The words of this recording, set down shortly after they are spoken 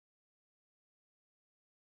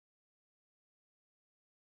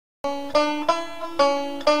Friday,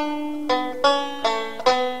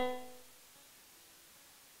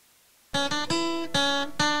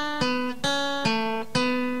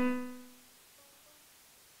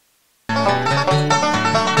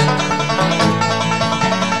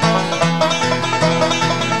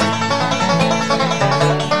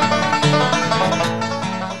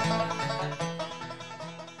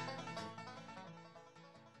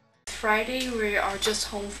 we are just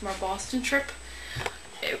home from our Boston trip.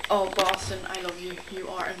 Oh, Boston, I love you. You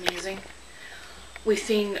are amazing. We've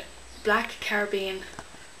seen Black Caribbean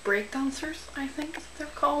breakdancers, I think they're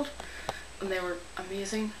called, and they were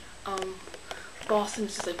amazing.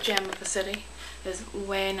 Boston's just a gem of a city. It's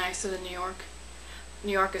way nicer than New York.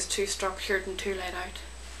 New York is too structured and too laid out,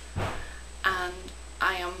 and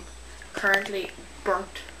I am currently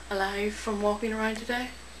burnt alive from walking around today.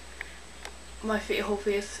 My whole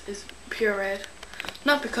face is pure red.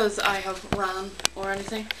 Not because I have ran or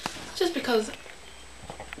anything, just because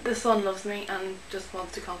the sun loves me and just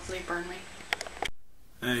wants to constantly burn me.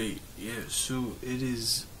 Hey, yeah, so it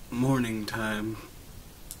is morning time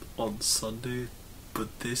on Sunday,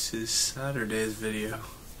 but this is Saturday's video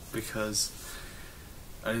because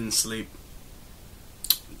I didn't sleep.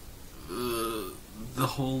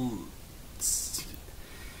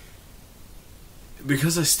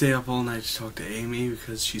 Because I stay up all night to talk to Amy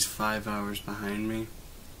because she's 5 hours behind me,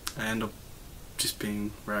 I end up just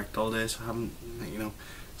being wrecked all day, so I haven't,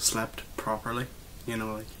 slept properly,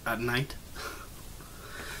 like at night.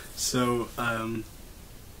 So,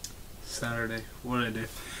 Saturday, what did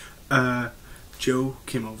I do? Joe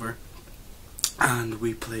came over and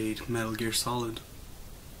we played Metal Gear Solid.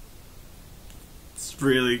 It's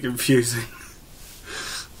really confusing.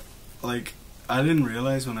 Like, I didn't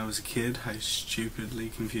realise when I was a kid how stupidly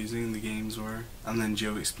confusing the games were, and then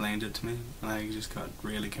Joe explained it to me and I just got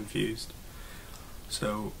really confused.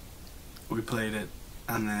 So we played it,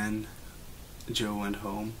 and then Joe went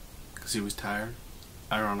home because he was tired,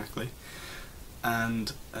 ironically,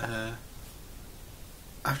 and I've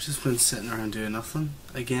just been sitting around doing nothing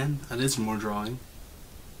again. I did some more drawing.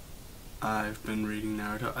 I've been reading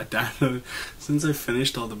Naruto. Since I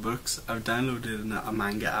finished all the books, I've downloaded a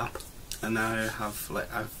manga app. And now I have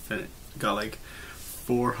got like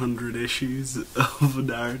 400 issues of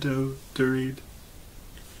Naruto to read.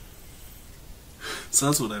 So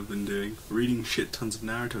that's what I've been doing, reading shit tons of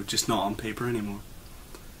Naruto, just not on paper anymore.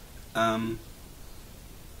 Yeah,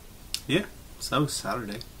 so that was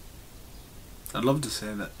Saturday. I'd love to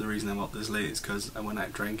say that the reason I'm up this late is because I went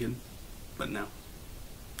out drinking, but no.